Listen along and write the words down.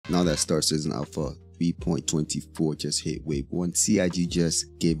Now that Star Citizen Alpha 3.24 just hit wave 1, CIG just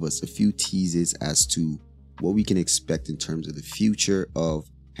gave us a few teases as to what we can expect in terms of the future of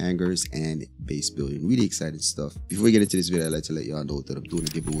hangars and base building. Really exciting stuff. Before we get into this video, I'd like to let y'all know that I'm doing a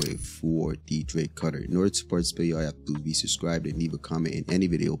giveaway for the Drake Cutter. In order to participate, y'all have to be subscribed and leave a comment in any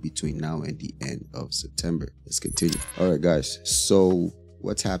video between now and the end of September. Let's continue. All right, guys. So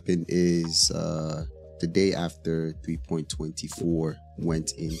what's happened is the day after 3.24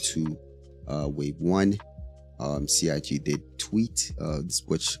 went into wave 1, CIG did tweet,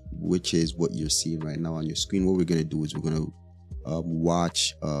 which is what you're seeing right now on your screen. What we're going to do is we're going to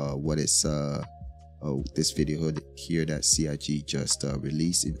watch what is this video here that CIG just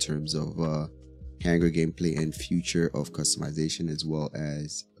released in terms of hangar gameplay and future of customization, as well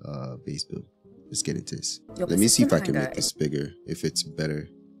as base build. Let's get into this. Let me see if I can make this bigger, if it's better.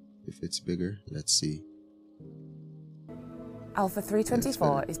 If it's bigger, let's see. Alpha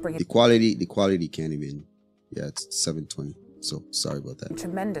 324 is bringing the quality can't even, yeah, it's 720, so sorry about that.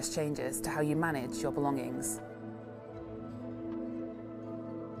 Tremendous changes to how you manage your belongings.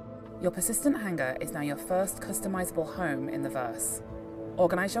 Your persistent hangar is now your first customizable home in the verse.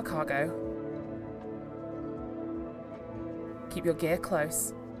 Organize your cargo, keep your gear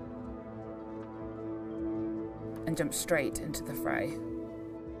close, and jump straight into the fray.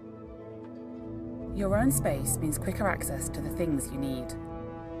 Your own space means quicker access to the things you need.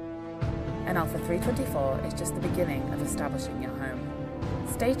 And Alpha 324 is just the beginning of establishing your home.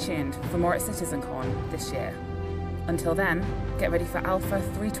 Stay tuned for more at CitizenCon this year. Until then, get ready for Alpha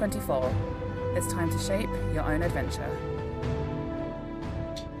 324. It's time to shape your own adventure.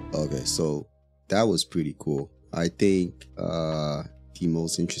 Okay, so that was pretty cool. I think the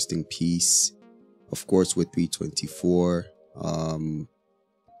most interesting piece, of course, with 324,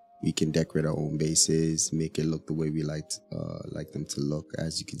 we can decorate our own bases, make it look the way we like them to look,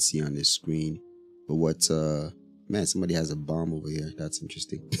 as you can see on this screen. But what, man, somebody has a bomb over here. That's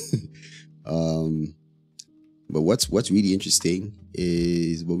interesting. But what's really interesting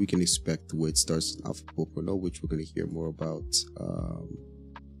is what we can expect with Star Citizen Alpha 4.0, which we're going to hear more about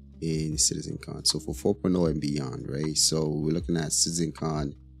in CitizenCon. So for 4.0 and beyond, right? So we're looking at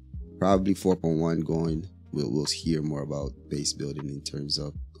CitizenCon, probably 4.1 going. We'll hear more about base building in terms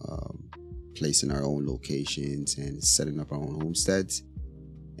of placing our own locations and setting up our own homesteads,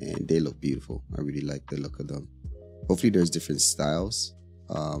 and they look beautiful. I really like the look of them. Hopefully there's different styles,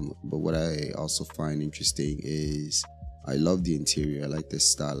 but what I also find interesting is I love the interior. I like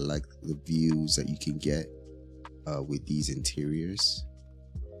this style. I like the views that you can get with these interiors.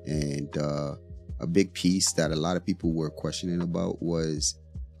 And a big piece that a lot of people were questioning about was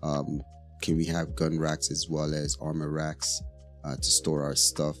can we have gun racks as well as armor racks to store our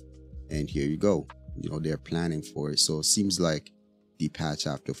stuff? And here you go. You know, they're planning for it. So it seems like the patch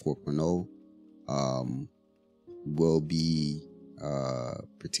after 4.0 will be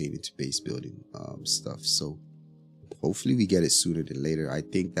pertaining to base building stuff. So hopefully we get it sooner than later. I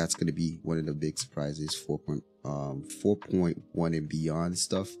think that's going to be one of the big surprises, 4.1 and beyond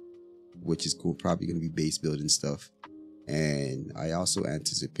stuff, which is cool. Probably going to be base building stuff. And I also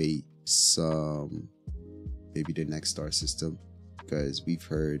anticipate some, maybe the next star system, because we've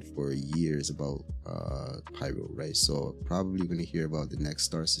heard for years about Pyro, right? So probably going to hear about the next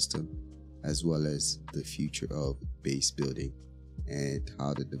star system, as well as the future of base building and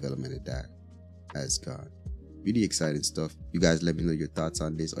how the development of that has gone. Really exciting stuff. You guys let me know your thoughts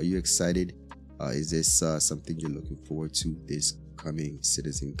on this. Are you excited? Is this something you're looking forward to this coming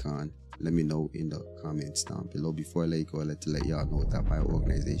CitizenCon? Let me know in the comments down below. Before I let you go, I'd like to let y'all know that my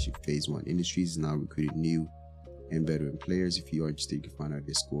organization, Phase 1 Industries, is now recruiting new and veteran players. If you are interested, you can find our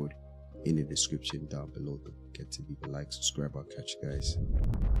Discord in the description down below. Don't forget to leave a like, subscribe. I'll catch you guys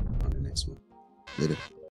on the next one. Later.